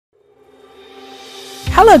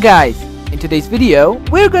Hello guys! In today's video,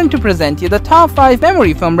 we're going to present you the top 5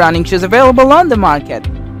 memory foam running shoes available on the market.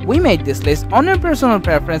 We made this list on our personal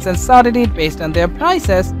preference and sorted it based on their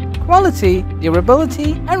prices, quality,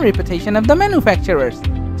 durability, and reputation of the manufacturers.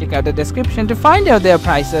 Check out the description to find out their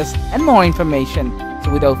prices and more information.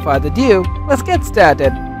 So without further ado, let's get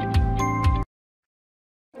started.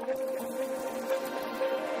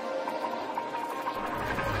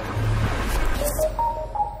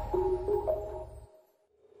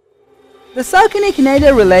 The Saucony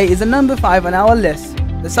Kinetic Relay is a number 5 on our list.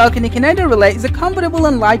 The Saucony Kinetic Relay is a comfortable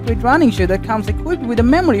and lightweight running shoe that comes equipped with a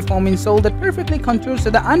memory foam insole that perfectly contours to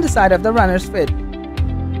the underside of the runner's foot.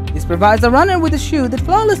 This provides the runner with a shoe that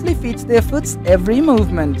flawlessly fits their foot's every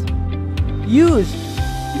movement. Use.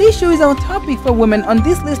 This shoe is our top pick for women on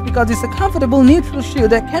this list because it's a comfortable neutral shoe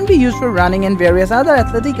that can be used for running and various other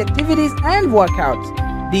athletic activities and workouts.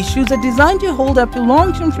 These shoes are designed to hold up to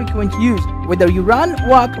long-term frequent use. Whether you run,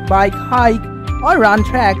 walk, bike, hike, or run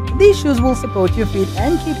track, these shoes will support your feet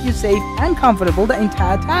and keep you safe and comfortable the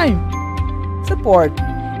entire time. Support.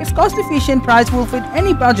 Its cost-efficient price will fit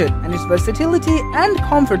any budget, and its versatility and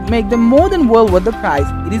comfort make them more than well worth the price.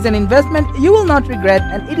 It is an investment you will not regret,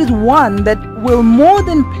 and it is one that will more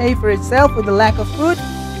than pay for itself with the lack of foot,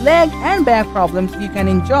 leg, and back problems you can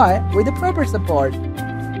enjoy with the proper support.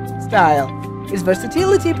 Style. Its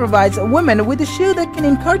versatility provides women with a shoe that can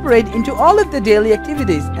incorporate into all of their daily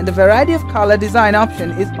activities, and the variety of color design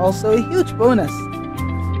option is also a huge bonus.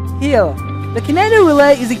 Heel. The Kinetic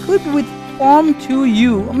Relay is equipped with Form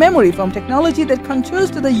 2U memory foam technology that contours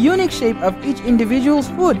to the unique shape of each individual's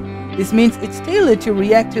foot. This means it's tailored to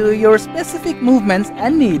react to your specific movements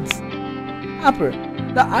and needs. Upper.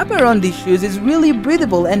 The upper on these shoes is really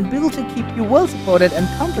breathable and built to keep you well supported and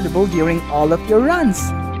comfortable during all of your runs.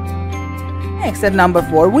 Next, at number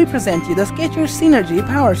 4, we present you the Skechers Synergy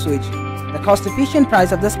Power Switch. The cost-efficient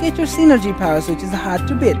price of the Skechers Synergy Power Switch is hard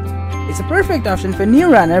to beat. It's a perfect option for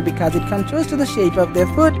new runner because it contours to the shape of their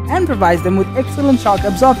foot and provides them with excellent shock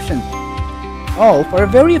absorption. All for a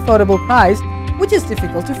very affordable price, which is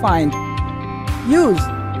difficult to find. Use.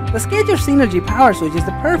 The Skechers Synergy Power Switch is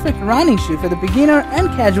the perfect running shoe for the beginner and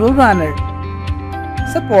casual runner.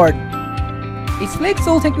 Support. Its flex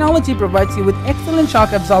sole technology provides you with excellent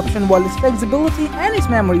shock absorption, while its flexibility and its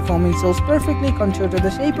memory foam insoles perfectly contour to the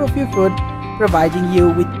shape of your foot, providing you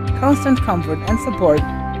with constant comfort and support.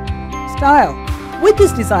 Style. With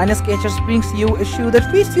this design, Skechers brings you a shoe that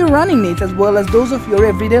fits your running needs as well as those of your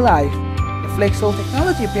everyday life. The flex sole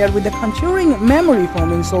technology paired with the contouring memory foam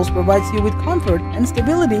insoles provides you with comfort and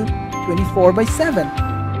stability 24/7.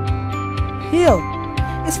 Heel.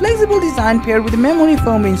 Its flexible design paired with the memory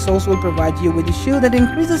foam insoles will provide you with a shoe that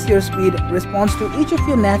increases your speed, responds to each of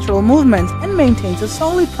your natural movements, and maintains a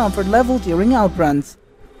solid comfort level during outruns.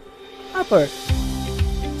 Upper.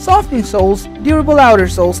 Soft insoles, durable outer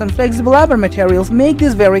soles, and flexible upper materials make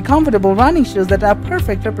these very comfortable running shoes that are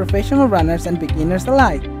perfect for professional runners and beginners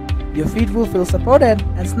alike. Your feet will feel supported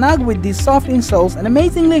and snug with these soft insoles and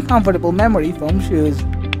amazingly comfortable memory foam shoes.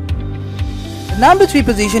 The number 3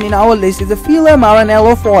 position in our list is the Fila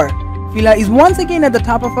Maranello 4. Fila is once again at the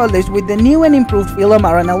top of our list with the new and improved Fila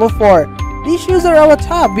Maranello 4. These shoes are our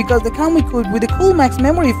top because they come equipped with a Cool Max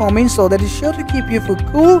memory foam insole that is sure to keep your foot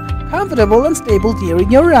cool, comfortable, and stable during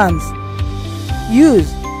your runs. Use.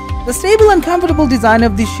 The stable and comfortable design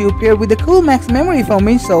of this shoe paired with the Cool Max memory foam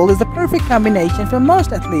insole is the perfect combination for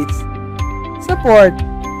most athletes. Support.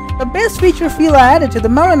 The best feature Fila added to the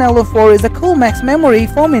Maranello 4 is the Cool Max memory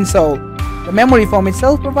foam insole. The memory foam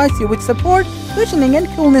itself provides you with support, cushioning, and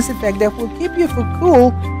coolness effect that will keep your foot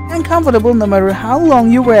cool and comfortable no matter how long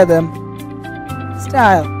you wear them.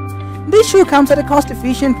 Style. This shoe comes at a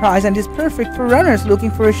cost-efficient price and is perfect for runners looking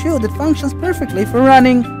for a shoe that functions perfectly for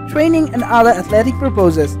running, training, and other athletic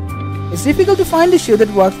purposes. It's difficult to find a shoe that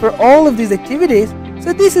works for all of these activities,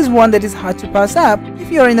 so this is one that is hard to pass up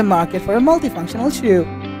if you are in the market for a multifunctional shoe.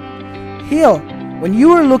 Heel. When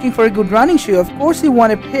you are looking for a good running shoe, of course you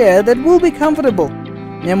want a pair that will be comfortable.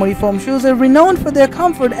 Memory foam shoes are renowned for their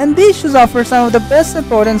comfort, and these shoes offer some of the best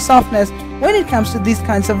support and softness when it comes to these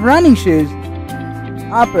kinds of running shoes.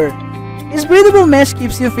 Upper. Its breathable mesh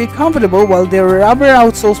keeps your feet comfortable, while their rubber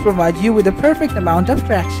outsoles provide you with the perfect amount of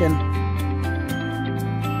traction.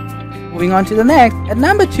 Moving on to the next, at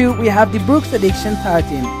number 2 we have the Brooks Addiction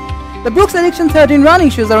 13. The Brooks Addiction 13 running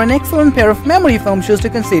shoes are an excellent pair of memory foam shoes to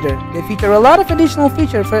consider. They feature a lot of additional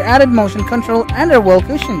features for added motion control and are well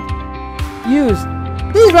cushioned. Use.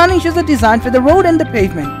 These running shoes are designed for the road and the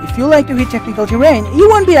pavement. If you like to hit technical terrain, you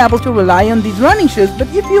won't be able to rely on these running shoes, but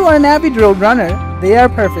if you are an avid road runner, they are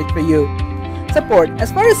perfect for you. Support.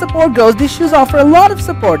 As far as support goes, these shoes offer a lot of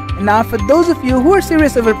support, enough for those of you who are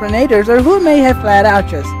serious overpronators or who may have flat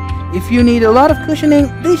arches. If you need a lot of cushioning,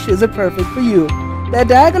 these shoes are perfect for you. The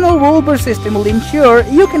diagonal roll bar system will ensure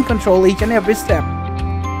you can control each and every step.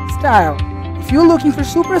 Style. If you're looking for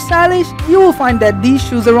super stylish, you will find that these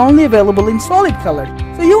shoes are only available in solid color,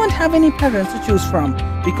 so you won't have any patterns to choose from.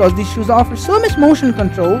 Because these shoes offer so much motion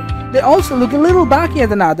control, they also look a little bulkier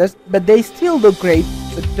than others, but they still look great,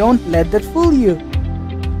 so don't let that fool you.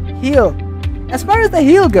 Heel. As far as the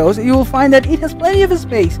heel goes, you will find that it has plenty of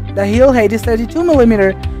space. The heel height is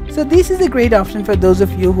 32mm, so this is a great option for those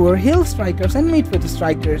of you who are heel strikers and midfoot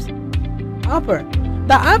strikers. Upper.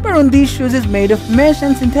 The upper on these shoes is made of mesh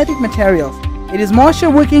and synthetic materials. It is moisture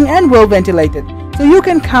wicking and well ventilated, so you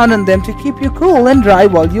can count on them to keep you cool and dry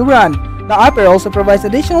while you run. The upper also provides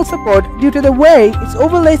additional support due to the way its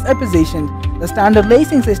overlays are positioned. The standard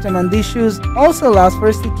lacing system on these shoes also allows for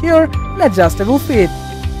a secure and adjustable fit.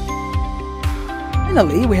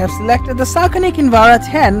 Finally, we have selected the Saucony Kinvara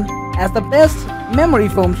 10 as the best memory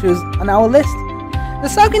foam shoes on our list. The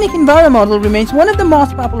Saucony Kinvara model remains one of the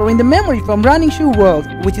most popular in the memory foam running shoe world,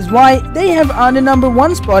 which is why they have earned a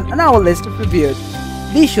 #1 spot on our list of reviews.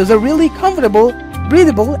 These shoes are really comfortable,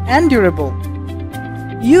 breathable, and durable.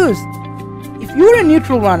 Use. If you're a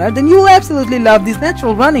neutral runner, then you will absolutely love these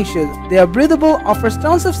natural running shoes. They are breathable, offer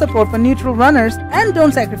tons of support for neutral runners, and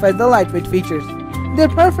don't sacrifice the lightweight features. They're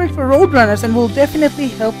perfect for road runners and will definitely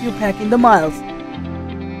help you pack in the miles.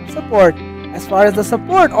 Support. As far as the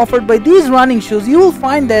support offered by these running shoes, you will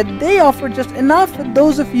find that they offer just enough for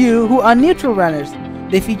those of you who are neutral runners.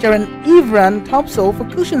 They feature an Eve Run topsole for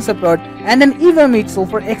cushion support and an Eva midsole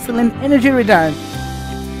for excellent energy return.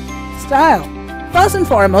 Style. First and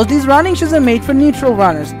foremost, these running shoes are made for neutral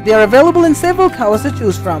runners. They are available in several colors to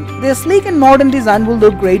choose from. Their sleek and modern design will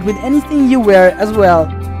look great with anything you wear as well.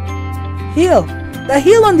 Heel. The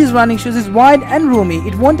heel on these running shoes is wide and roomy.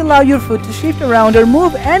 It won't allow your foot to shift around or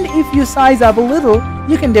move, and if you size up a little,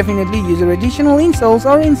 you can definitely use your additional insoles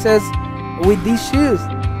or inserts with these shoes.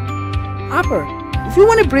 Upper. If you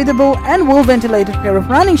want a breathable and well-ventilated pair of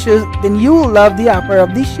running shoes, then you will love the upper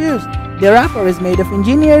of these shoes. Their upper is made of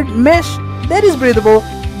engineered mesh that is breathable,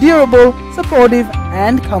 durable, supportive,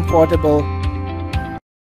 and comfortable.